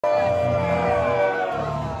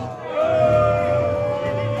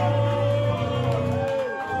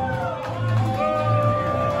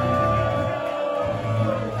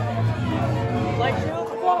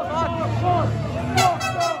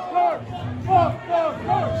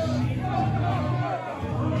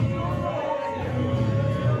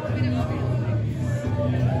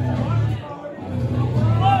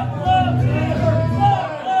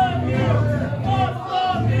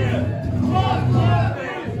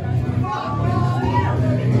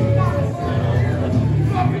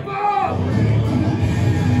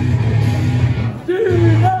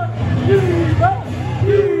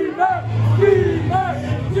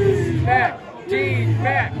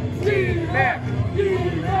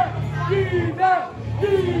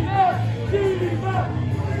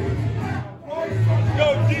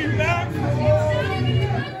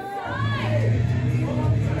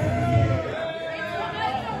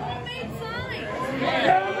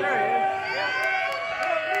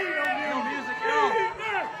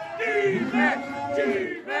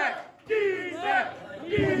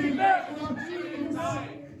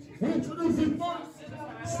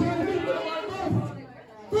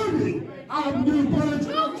the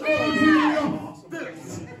omnipotent champion.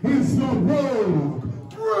 This is the Rogue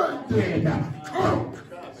Brandon Kirk.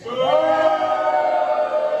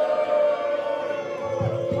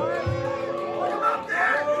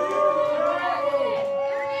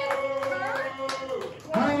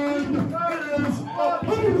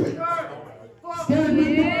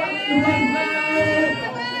 Standing right now,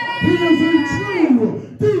 he is a true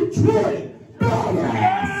Detroit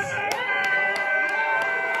badass.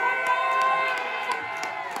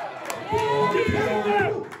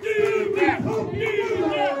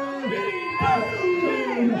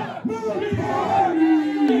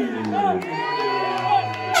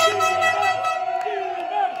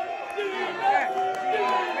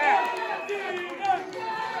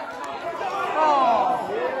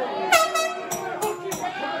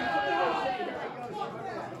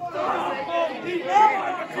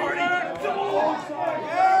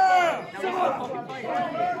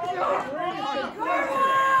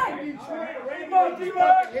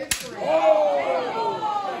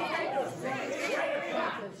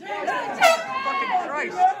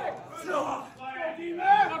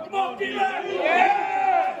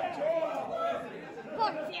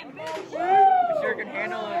 You sure can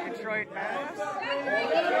handle a Detroit mass?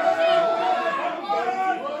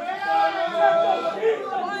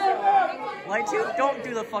 Light tube? Don't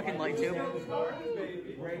do the fucking light tube.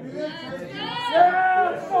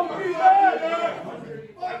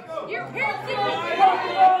 Your parents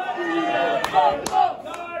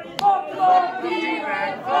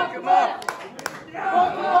D-Mac, fuck him up.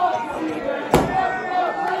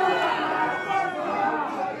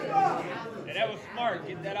 And that was smart.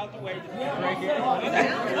 Get that out the way. Just break it.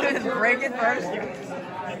 Just break it first.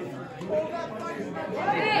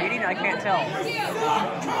 Bleeding? I can't tell.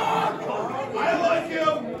 I like you.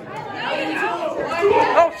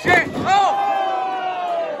 Oh shit! Oh!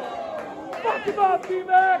 Fuck him up,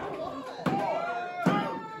 D-Mac.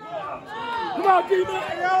 Come on, D-Mac.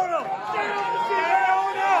 Stay on him. Stay on him. Stay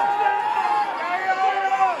on him.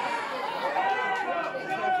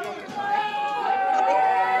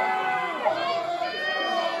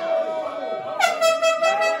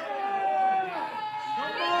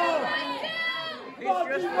 He's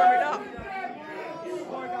just warming up.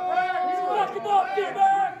 Fuck him up,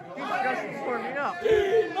 D-Mac. He's just warming up.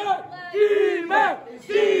 D-Mac. D-Mac.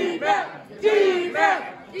 D-Mac. D-Mac.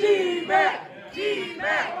 D-Mac.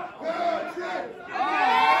 D-Mac.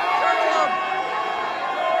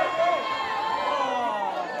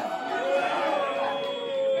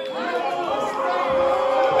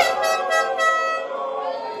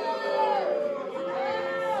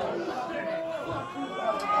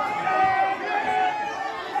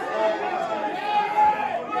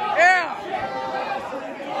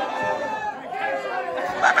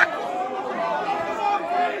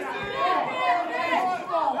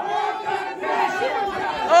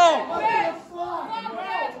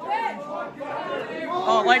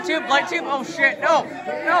 Oh, light tube, oh shit, no, no,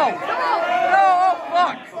 no, oh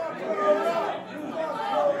fuck.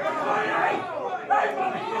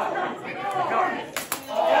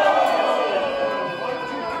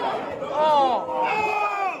 Oh.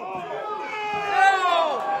 No.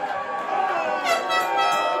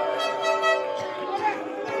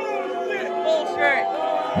 Bullshit.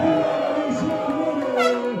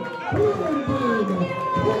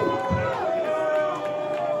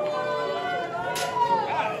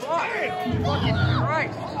 Fucking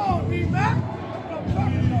Christ. Oh, D-Mac.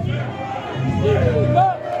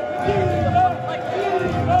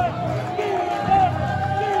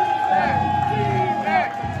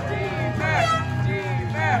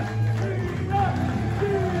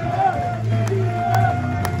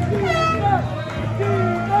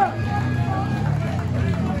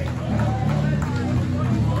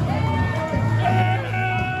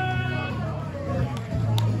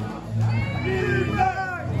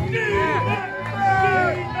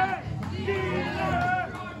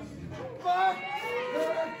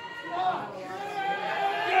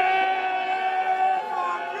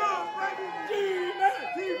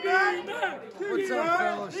 What's up,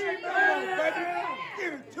 fellas?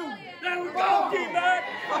 Give it to me. There we go, D-Mac.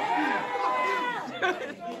 Fuck you.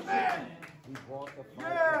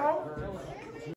 Yeah.